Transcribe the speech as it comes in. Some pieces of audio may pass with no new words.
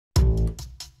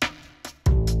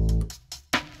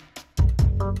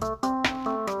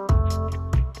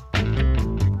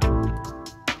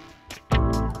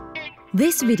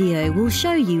This video will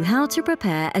show you how to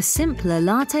prepare a simpler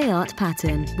latte art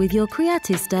pattern with your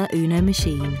Creatista Uno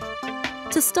machine.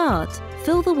 To start,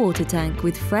 fill the water tank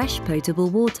with fresh potable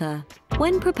water.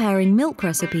 When preparing milk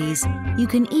recipes, you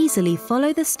can easily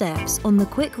follow the steps on the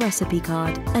quick recipe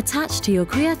card attached to your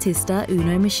Creatista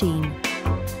Uno machine.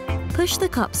 Push the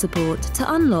cup support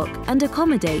to unlock and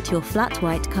accommodate your flat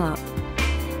white cup.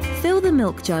 Fill the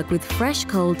milk jug with fresh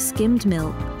cold skimmed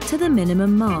milk to the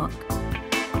minimum mark.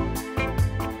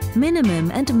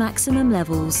 Minimum and maximum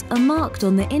levels are marked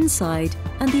on the inside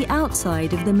and the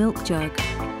outside of the milk jug.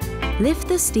 Lift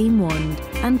the steam wand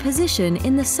and position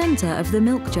in the center of the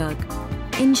milk jug.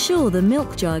 Ensure the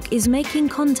milk jug is making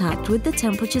contact with the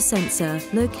temperature sensor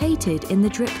located in the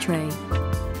drip tray.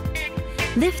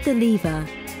 Lift the lever,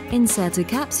 insert a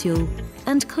capsule,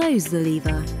 and close the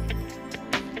lever.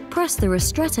 Press the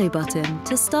ristretto button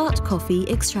to start coffee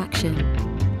extraction.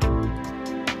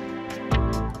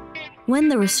 When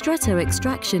the ristretto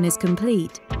extraction is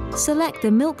complete, select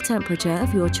the milk temperature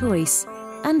of your choice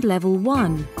and level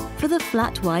 1 for the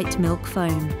flat white milk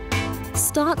foam.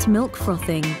 Start milk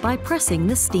frothing by pressing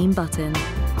the steam button.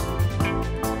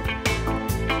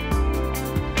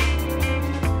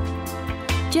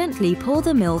 Gently pour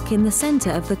the milk in the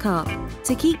center of the cup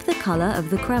to keep the color of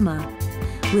the crema.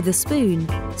 With a spoon,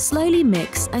 slowly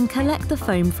mix and collect the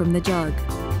foam from the jug.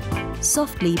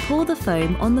 Softly pour the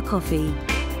foam on the coffee,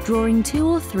 drawing 2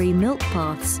 or 3 milk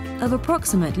paths of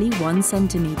approximately 1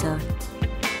 centimeter.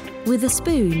 With a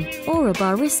spoon or a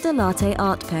barista latte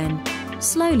art pen,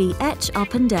 slowly etch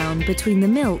up and down between the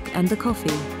milk and the coffee.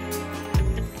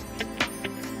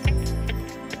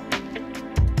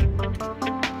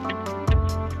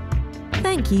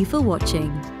 Thank you for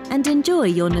watching and enjoy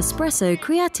your Nespresso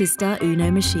Creatista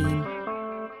Uno machine.